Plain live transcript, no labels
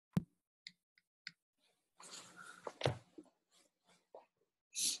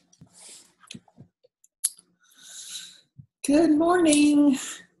Good morning.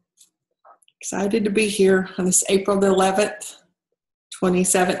 Excited to be here on this April the 11th,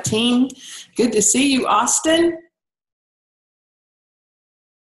 2017. Good to see you, Austin.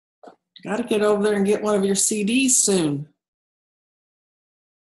 Got to get over there and get one of your CDs soon.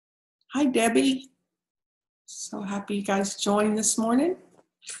 Hi, Debbie. So happy you guys joined this morning.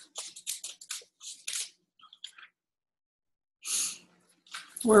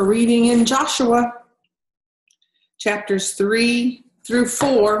 We're reading in Joshua, chapters 3 through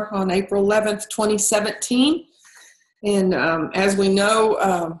 4 on April 11th, 2017. And as we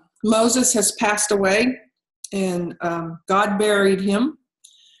know, Moses has passed away and God buried him.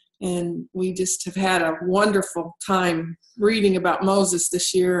 And we just have had a wonderful time reading about Moses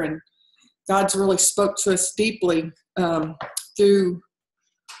this year. And God's really spoke to us deeply through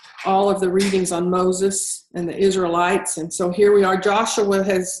all of the readings on Moses and the Israelites. And so here we are. Joshua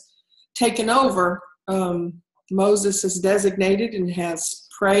has taken over. Moses is designated and has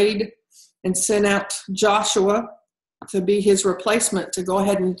prayed and sent out Joshua to be his replacement to go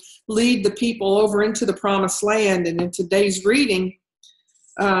ahead and lead the people over into the promised land. And in today's reading,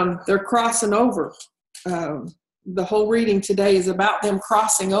 they're crossing over. The whole reading today is about them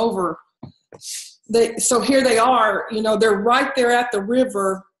crossing over. So here they are, they're right there at the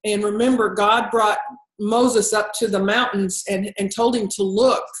river. And remember, God brought Moses up to the mountains and told him to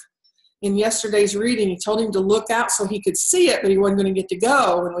look. In yesterday's reading, he told him to look out so he could see it, but he wasn't going to get to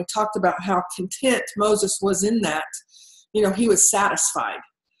go. And we talked about how content Moses was in that. He was satisfied.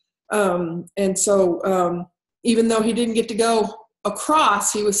 And so even though he didn't get to go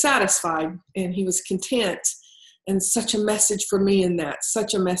across, he was satisfied and he was content. And such a message for me in that,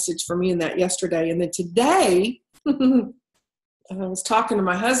 yesterday. And then today, I was talking to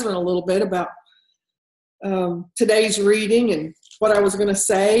my husband a little bit about today's reading and what I was going to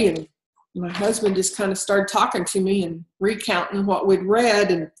say. And my husband just kind of started talking to me and recounting what we'd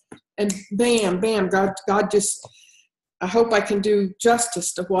read. And bam, God just, I hope I can do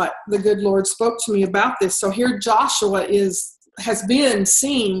justice to what the good Lord spoke to me about this. So here Joshua has been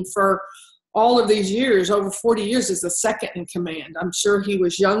seen for all of these years, over 40 years, as the second in command. I'm sure he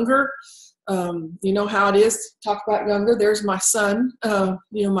was younger. You know how it is. Talk about younger. There's my son,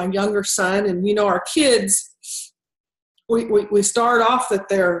 my younger son. And, our kids, we start off that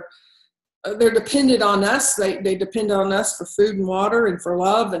they're dependent on us. They depend on us for food and water and for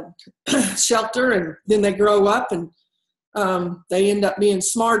love and shelter. And then they grow up and they end up being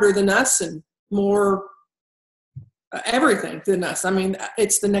smarter than us and more everything than us. I mean,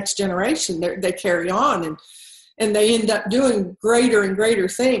 it's the next generation. They carry on and they end up doing greater and greater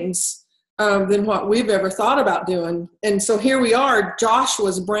things than what we've ever thought about doing. And so here we are.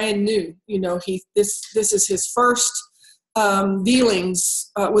 Joshua's brand new. This is his first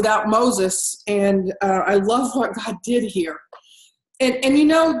dealings without Moses, and I love what God did here.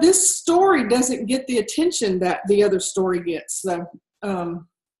 And this story doesn't get the attention that the other story gets. The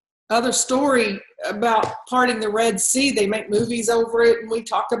other story about parting the Red Sea, they make movies over it, and we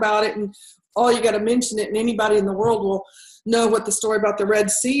talk about it, and you got to mention it, and anybody in the world will know what the story about the Red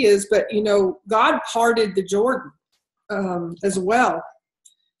Sea is. But God parted the Jordan as well,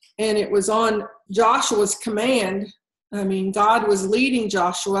 and it was on Joshua's command. I mean, God was leading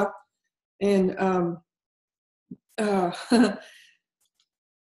Joshua, and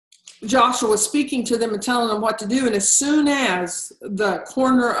Joshua was speaking to them and telling them what to do. And as soon as the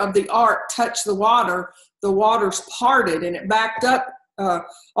corner of the ark touched the waters parted, and it backed up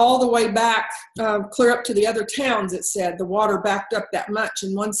all the way back, clear up to the other towns, it said. The water backed up that much.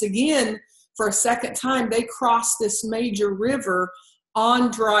 And once again, for a second time, they crossed this major river on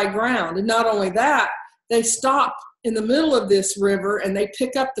dry ground. And not only that, they stop in the middle of this river and they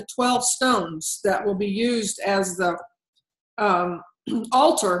pick up the 12 stones that will be used as the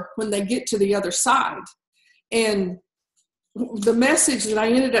altar when they get to the other side. And the message that I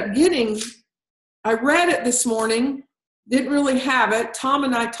ended up getting, I read it this morning, didn't really have it. Tom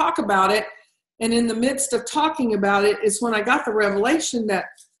and I talk about it, and in the midst of talking about it is when I got the revelation that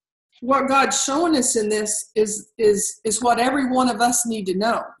what God's showing us in this is what every one of us need to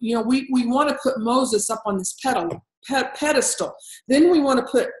know. We want to put Moses up on this pedestal. Then we want to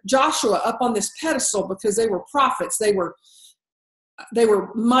put Joshua up on this pedestal because they were prophets. They were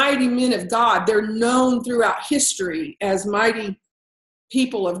mighty men of God. They're known throughout history as mighty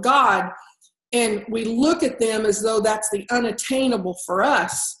people of God. And we look at them as though that's the unattainable for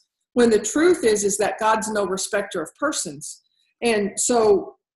us, when the truth is that God's no respecter of persons. And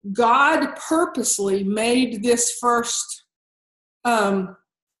so God purposely made this first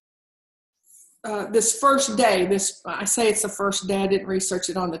this first day, I say it's the first day, I didn't research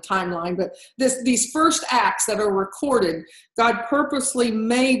it on the timeline, but these first acts that are recorded, God purposely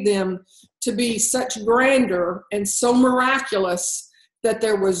made them to be such grandeur and so miraculous that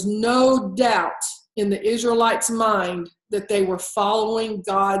there was no doubt in the Israelites' mind that they were following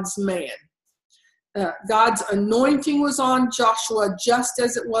God's man. God's anointing was on Joshua just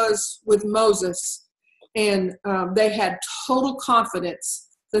as it was with Moses, and they had total confidence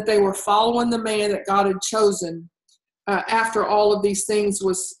that they were following the man that God had chosen after all of these things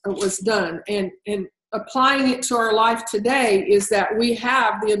was done. And applying it to our life today is that we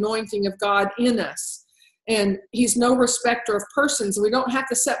have the anointing of God in us. And he's no respecter of persons. We don't have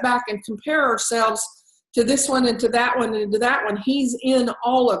to sit back and compare ourselves to this one and to that one and to that one. He's in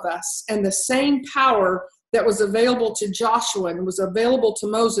all of us. And the same power that was available to Joshua and was available to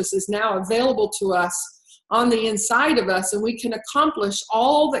Moses is now available to us on the inside of us, and we can accomplish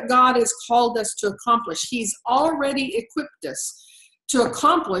all that God has called us to accomplish. He's already equipped us to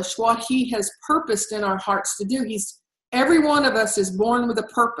accomplish what he has purposed in our hearts to do. Every one of us is born with a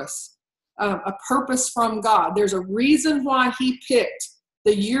purpose from God. There's a reason why he picked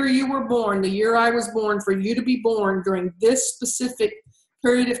the year you were born, the year I was born, for you to be born during this specific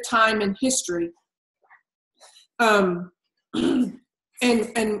period of time in history. And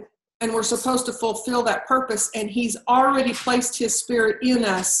we're supposed to fulfill that purpose, and he's already placed his spirit in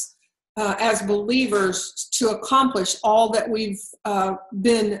us as believers to accomplish all that we've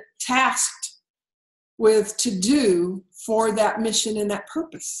been tasked with to do for that mission and that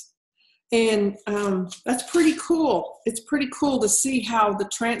purpose. And that's pretty cool. It's pretty cool to see how the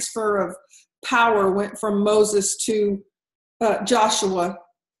transfer of power went from Moses to Joshua,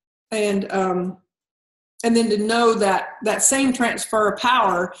 and then to know that that same transfer of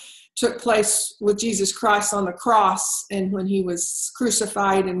power took place with Jesus Christ on the cross, and when he was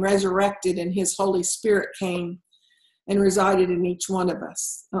crucified and resurrected, and his Holy Spirit came and resided in each one of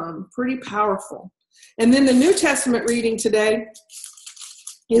us. Pretty powerful. And then the New Testament reading today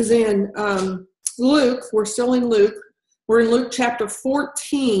is in Luke. We're still in Luke. We're in Luke chapter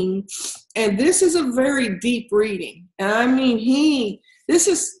 14, and this is a very deep reading. And I mean, this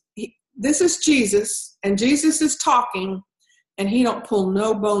is Jesus, and Jesus is talking, and he don't pull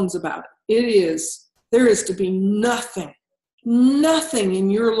no bones about it. There is to be nothing in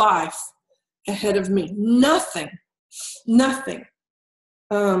your life ahead of me. Nothing.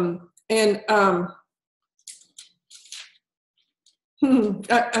 I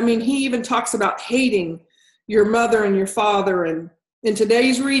mean, he even talks about hating your mother and your father. And in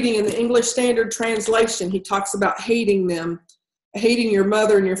today's reading in the English Standard Translation, he talks about hating them, hating your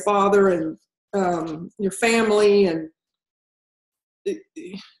mother and your father and your family. And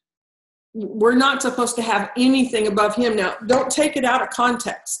we're not supposed to have anything above him. Now, don't take it out of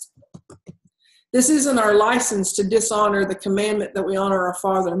context. This isn't our license to dishonor the commandment that we honor our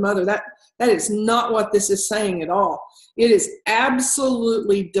father and mother. That is not what this is saying at all. It is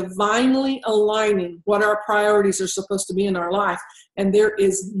absolutely divinely aligning what our priorities are supposed to be in our life. And there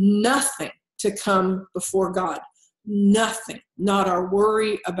is nothing to come before God. Nothing. Not our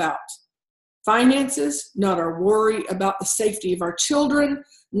worry about finances, not our worry about the safety of our children,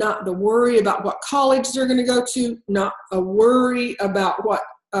 not the worry about what college they're going to go to, not a worry about what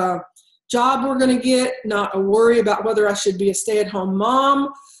job we're going to get, not a worry about whether I should be a stay-at-home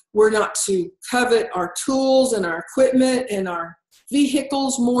mom. We're not to covet our tools and our equipment and our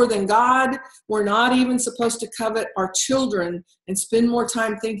vehicles more than God. We're not even supposed to covet our children and spend more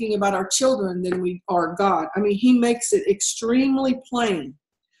time thinking about our children than we are God. I mean, he makes it extremely plain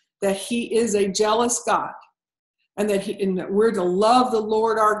that he is a jealous God, and that we're to love the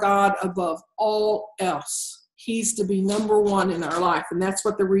Lord our God above all else. He's to be number one in our life, and that's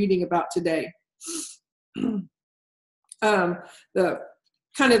what they're reading about today.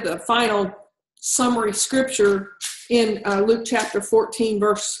 The final summary scripture in Luke chapter 14,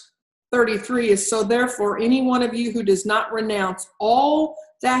 verse 33 is, "So therefore, any one of you who does not renounce all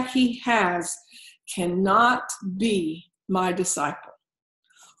that he has cannot be my disciple."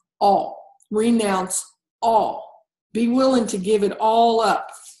 All. Renounce all. Be willing to give it all up.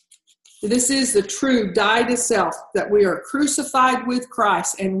 This is the true die to self, that we are crucified with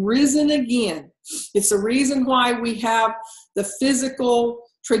Christ and risen again. It's the reason why we have the physical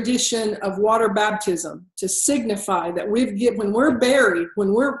tradition of water baptism, to signify that when we're buried,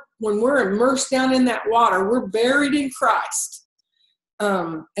 when we're immersed down in that water, we're buried in Christ.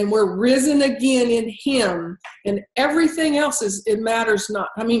 And we're risen again in him, and everything else it matters not.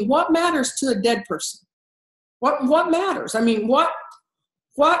 I mean, what matters to a dead person? What matters? I mean, what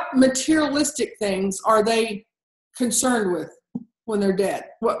materialistic things are they concerned with when they're dead?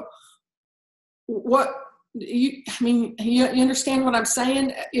 you understand what I'm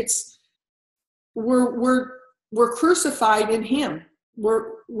saying? We're crucified in him.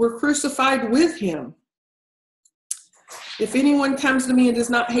 We're crucified with him. If anyone comes to me and does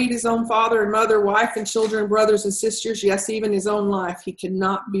not hate his own father and mother, wife and children, brothers and sisters, yes, even his own life, he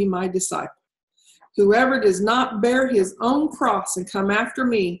cannot be my disciple. Whoever does not bear his own cross and come after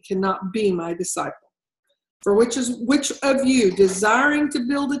me cannot be my disciple. For which of you, desiring to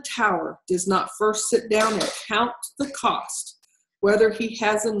build a tower, does not first sit down and count the cost, whether he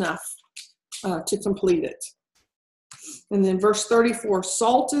has enough to complete it? And then verse 34,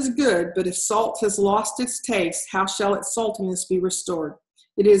 salt is good, but if salt has lost its taste, how shall its saltiness be restored?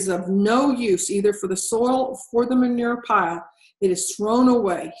 It is of no use either for the soil or for the manure pile. It is thrown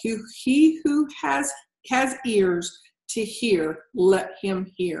away. He who has ears to hear, let him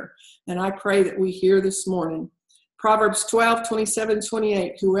hear. And I pray that we hear this morning. Proverbs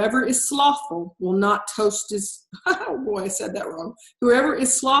 12:27-28. Whoever is slothful will not toast his, oh boy, I said that wrong. Whoever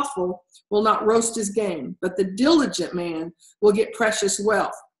is slothful will not roast his game, but the diligent man will get precious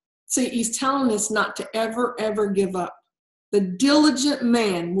wealth. See, he's telling us not to ever, ever give up. The diligent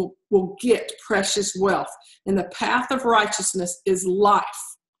man will get precious wealth. And the path of righteousness is life.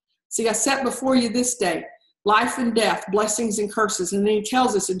 See, I set before you this day life and death, blessings and curses. And then he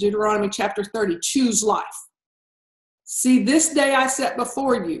tells us in Deuteronomy chapter 30, choose life. See, this day I set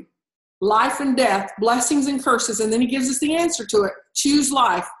before you life and death, blessings and curses. And then he gives us the answer to it. Choose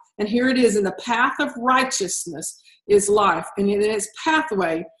life. And here it is. In the path of righteousness is life. And in its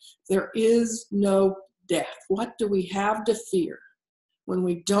pathway, there is no death. What do we have to fear when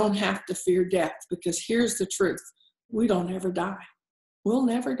we don't have to fear death? Because here's the truth. We don't ever die. We'll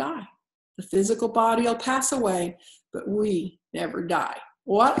never die. The physical body will pass away, but we never die.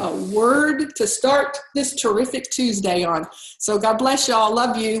 What a word to start this terrific Tuesday on. So God bless y'all.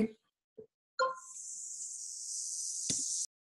 Love you.